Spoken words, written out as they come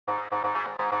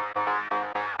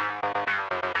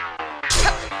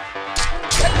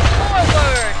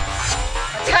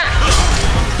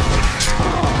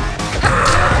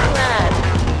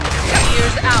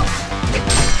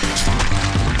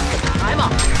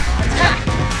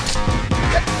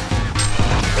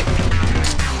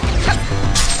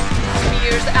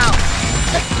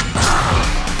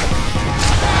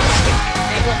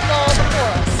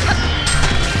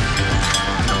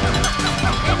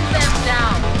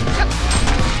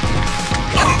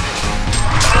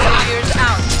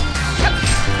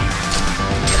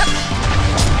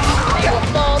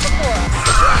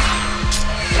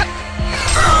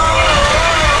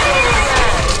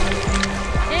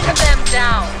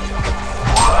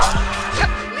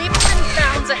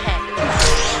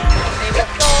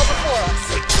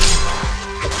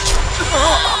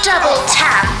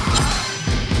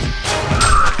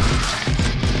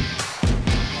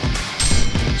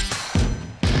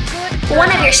One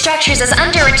of your structures is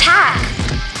under attack.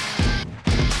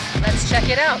 Let's check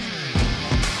it out.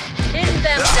 Pin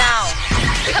them down.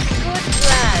 Good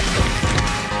plan.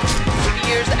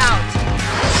 Spears out.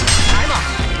 I'm off.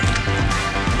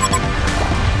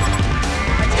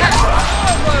 Attack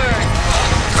forward.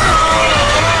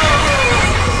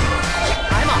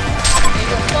 I'm off. They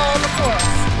will fall before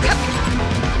us.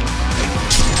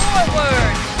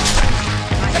 Forward.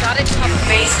 I got it covered.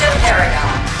 Face the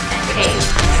paragon and cave.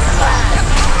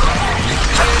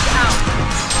 Spears out.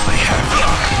 I have you.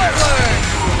 Forward.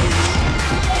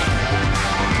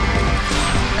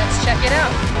 Let's check it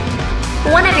out.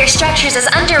 One of your structures is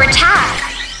under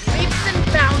attack. Leaps and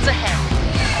bounds ahead.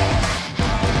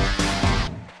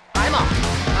 I'm off.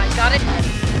 I got it.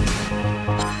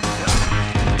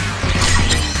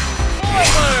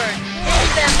 Forward. Pin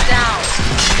them down.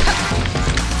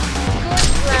 Good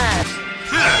plan.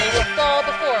 They will fall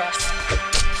before us.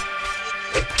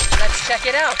 Let's check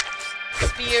it out.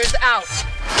 Spears out.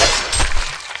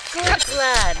 Good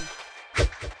plan.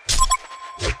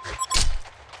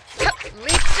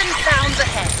 Leaps and bounds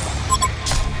ahead.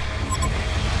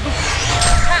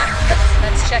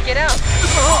 Let's check it out.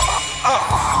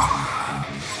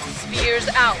 Spears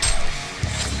out.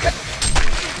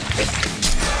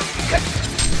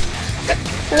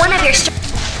 One of your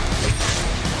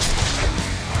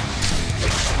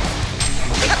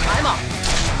I'm off.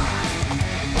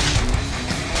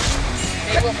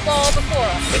 They will fall before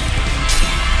us.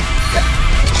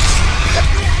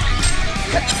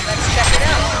 Let's check it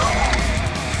out.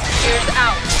 Spears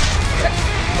out.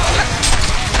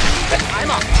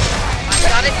 I'm off. I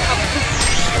got it covered.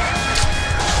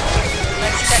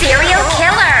 Let's check serial it out.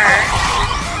 killer.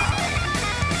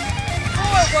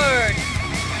 Forward.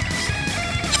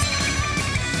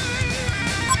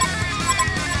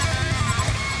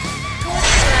 Good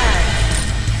plan.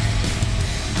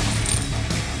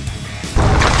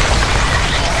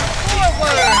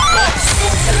 Forward.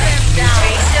 Down.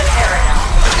 Face the paragon.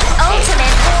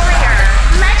 Ultimate warrior.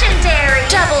 Legendary.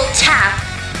 Double tap.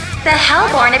 The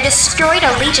Hellborn have destroyed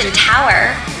a Legion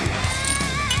tower.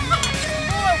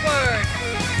 Forward.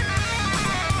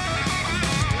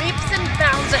 Leaps and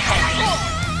bounds ahead.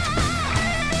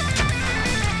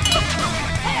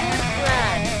 Good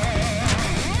plan.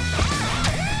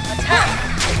 Attack.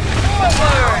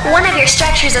 Forward. One of your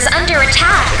structures is under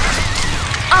attack.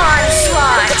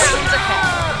 Onslaught. Bounds ahead.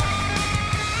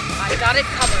 I got it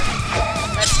covered.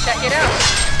 Let's check it out.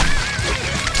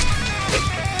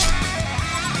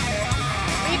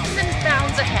 Leaps and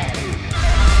bounds ahead.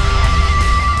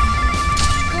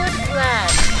 Good plan.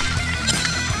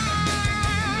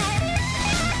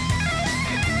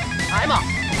 I'm off.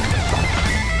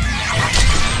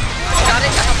 Got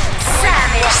it covered.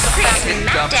 Savage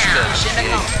smackdown. Mission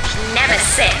accomplished.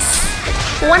 Nemesis.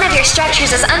 One of your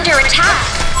structures is under attack.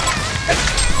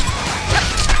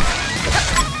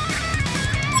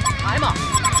 I'm off.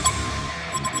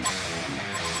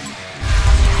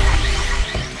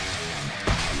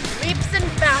 Leaps and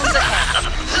bounds ahead.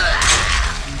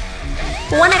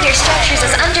 One of your structures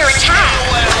is under attack.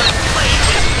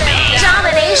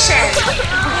 Domination.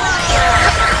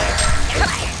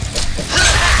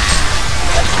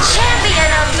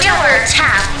 Champion of Newerth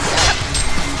tap.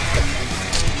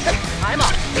 I'm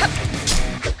off.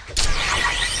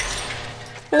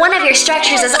 One of your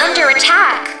structures is under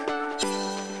attack.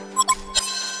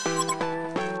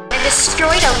 And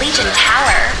destroyed a Legion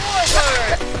tower.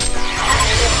 Forward.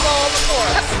 They will fall before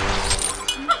us.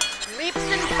 Leaps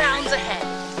and bounds ahead.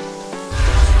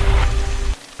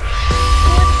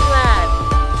 Good plan.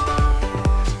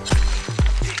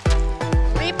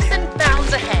 Leaps and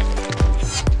bounds ahead.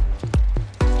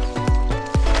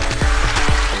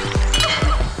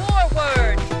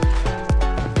 Forward.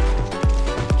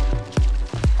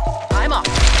 I'm off.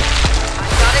 I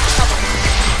got it covered.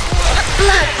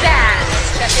 Bloodbath.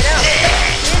 Check it out.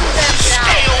 Pin them down.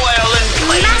 well and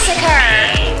Massacre.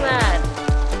 Plan.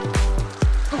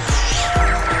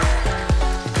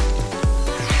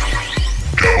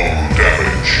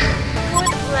 Damage.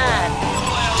 Good plan.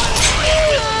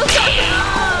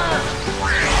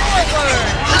 Forward.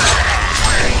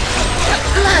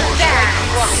 Bloodbath.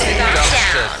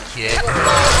 dumpster, kid.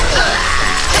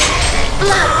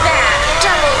 Bloodbath.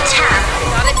 Double tap.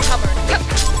 Got it covered.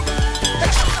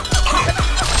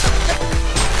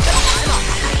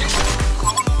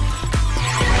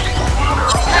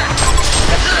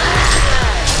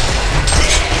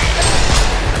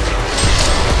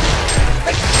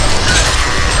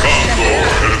 Condor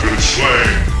has been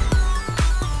slain.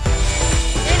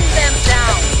 Pin them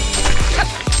down.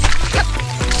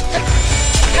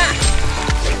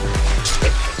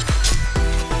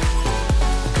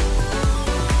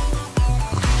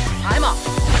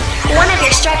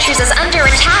 structures is under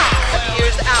attack.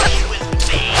 Spears out.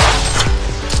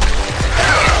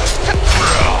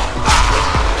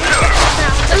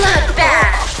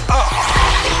 Bloodbath.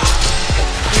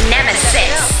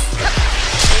 Nemesis.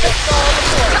 It's all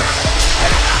before us.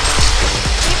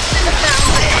 Leaps and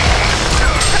bounds.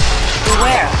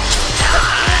 Beware.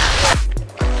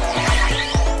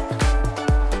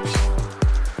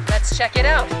 Let's check it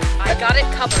out. I got it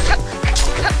covered.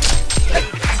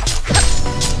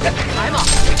 I'm off.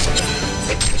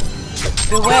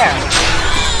 Beware.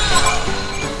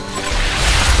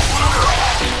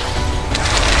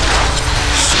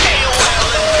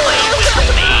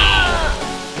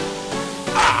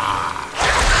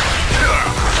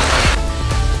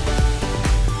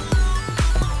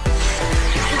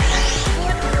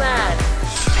 Good lad.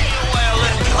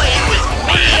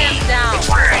 Stand down.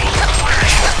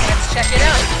 Let's check it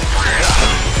out.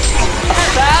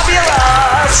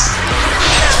 Fabulous!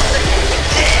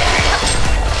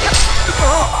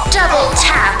 Double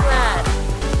tap. Lad.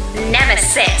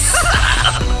 Nemesis.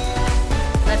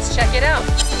 Let's check it out.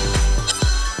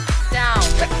 Down.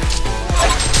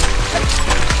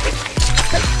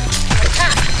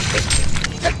 Attack.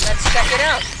 Let's check it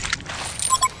out.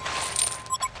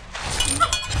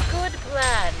 Good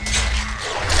plan.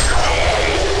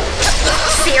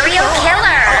 Serial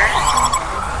killer.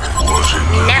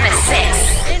 Nemesis.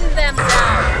 Pin them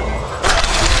down.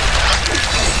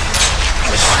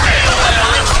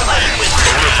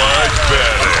 Bonafide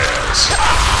badass.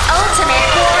 Ultimate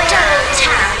double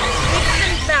tap. Leaps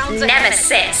and bounds ahead.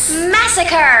 Nemesis.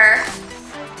 Massacre.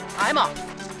 I'm off.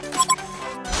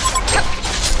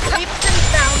 Leaps and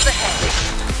bounds ahead.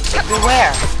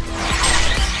 Beware.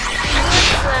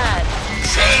 Good lad.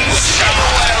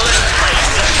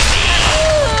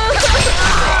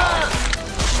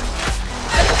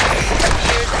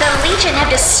 The Legion have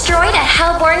destroyed a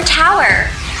Hellborn tower.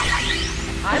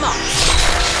 I'm off.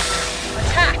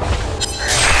 Attack.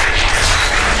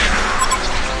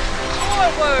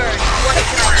 Forward. What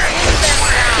can I pin them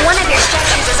down? One of your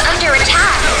structures is under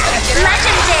attack.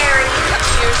 Legendary.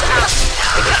 Spears out.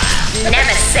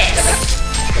 Nemesis.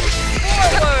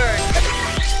 Forward.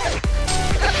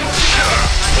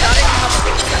 I got it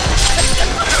covered.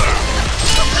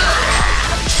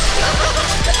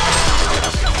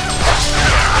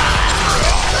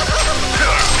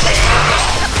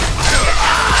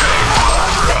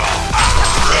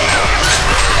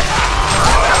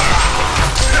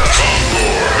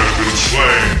 Has been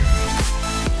slain.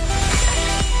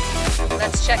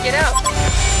 Let's check it out.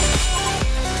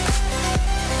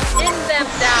 Pin them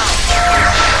down.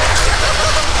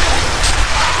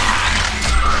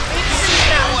 Leaps and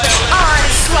bounds ahead.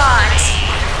 Onslaught.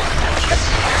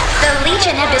 The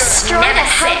Legion have destroyed a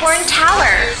Hellborn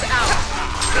tower. Spears out.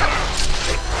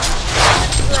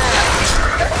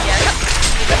 Yes.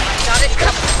 Got it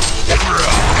covered.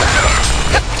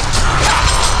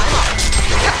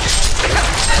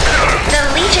 The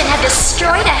Legion have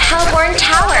destroyed a Hellborn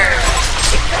tower.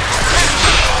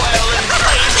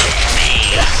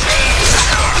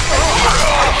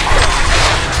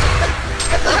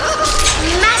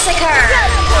 Massacre.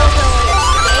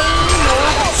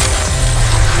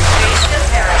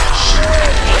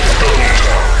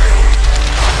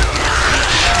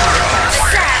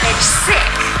 Savage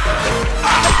sick.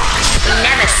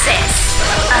 Nemesis.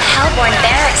 A Hellborn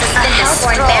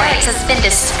barracks has been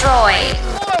destroyed.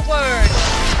 Forward.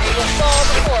 They will fall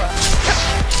before us.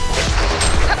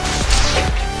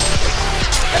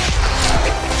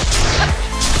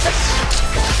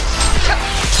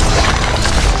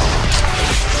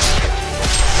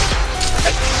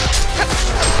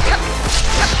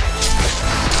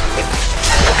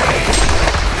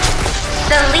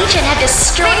 The Legion have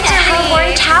destroyed a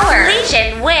Hellborn tower.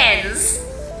 Legion wins.